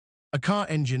A car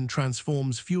engine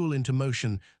transforms fuel into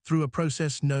motion through a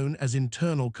process known as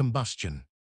internal combustion.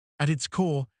 At its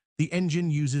core, the engine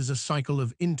uses a cycle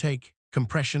of intake,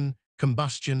 compression,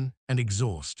 combustion, and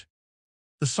exhaust.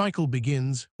 The cycle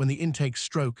begins when the intake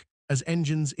stroke as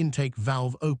engine's intake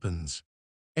valve opens.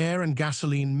 Air and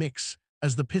gasoline mix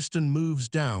as the piston moves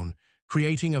down,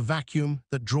 creating a vacuum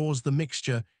that draws the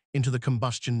mixture into the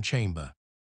combustion chamber.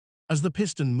 As the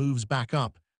piston moves back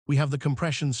up, we have the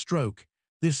compression stroke.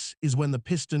 This is when the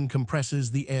piston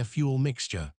compresses the air-fuel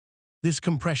mixture. This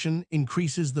compression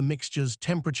increases the mixture's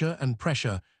temperature and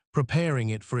pressure, preparing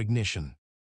it for ignition.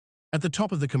 At the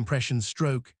top of the compression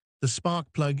stroke, the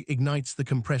spark plug ignites the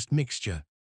compressed mixture.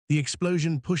 The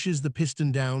explosion pushes the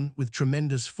piston down with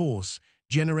tremendous force,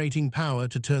 generating power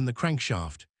to turn the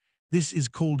crankshaft. This is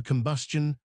called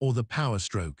combustion or the power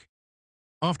stroke.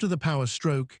 After the power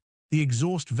stroke, the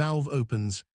exhaust valve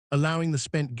opens, allowing the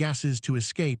spent gases to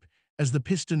escape as the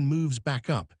piston moves back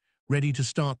up, ready to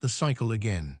start the cycle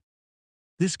again.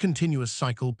 This continuous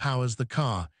cycle powers the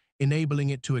car, enabling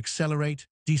it to accelerate,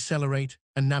 decelerate,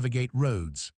 and navigate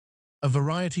roads. A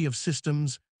variety of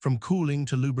systems, from cooling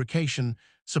to lubrication,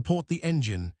 support the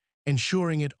engine,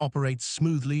 ensuring it operates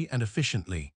smoothly and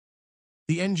efficiently.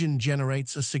 The engine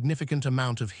generates a significant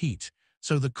amount of heat,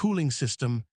 so the cooling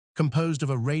system, composed of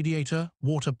a radiator,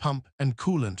 water pump, and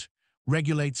coolant,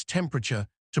 regulates temperature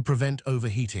to prevent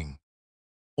overheating.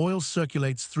 Oil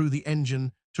circulates through the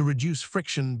engine to reduce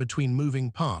friction between moving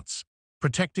parts,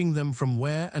 protecting them from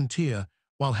wear and tear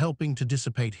while helping to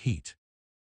dissipate heat.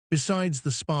 Besides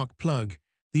the spark plug,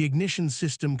 the ignition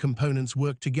system components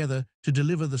work together to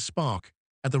deliver the spark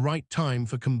at the right time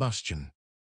for combustion.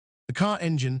 The car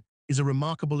engine is a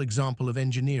remarkable example of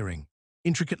engineering,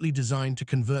 intricately designed to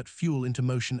convert fuel into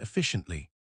motion efficiently.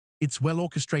 Its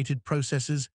well-orchestrated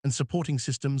processes and supporting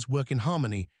systems work in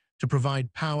harmony to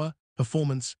provide power,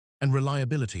 performance, and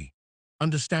reliability.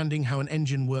 Understanding how an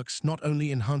engine works not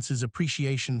only enhances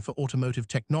appreciation for automotive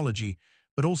technology,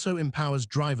 but also empowers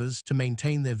drivers to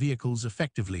maintain their vehicles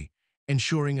effectively,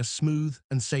 ensuring a smooth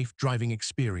and safe driving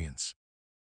experience.